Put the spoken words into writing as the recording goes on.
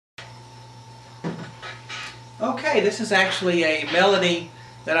Okay, this is actually a melody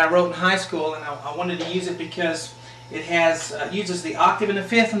that I wrote in high school, and I wanted to use it because it has uses the octave and the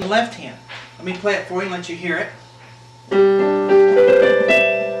fifth in the left hand. Let me play it for you and let you hear it.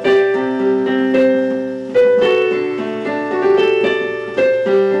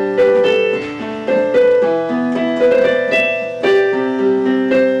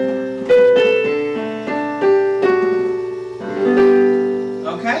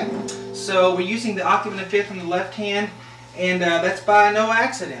 Okay, so we're using the octave and the fifth in the left hand, and that's by no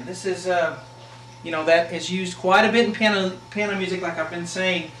accident. This is, that is used quite a bit in piano music, like I've been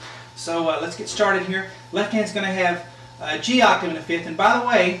saying. So let's get started here. Left hand's going to have G octave in the fifth, and by the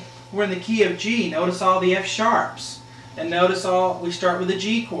way, we're in the key of G. Notice all the F sharps, and notice we start with the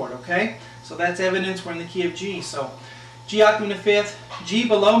G chord. Okay, so that's evidence we're in the key of G. So G octave in the fifth, G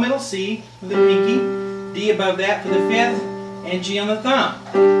below middle C with the pinky, D above that for the fifth, and G on the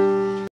thumb.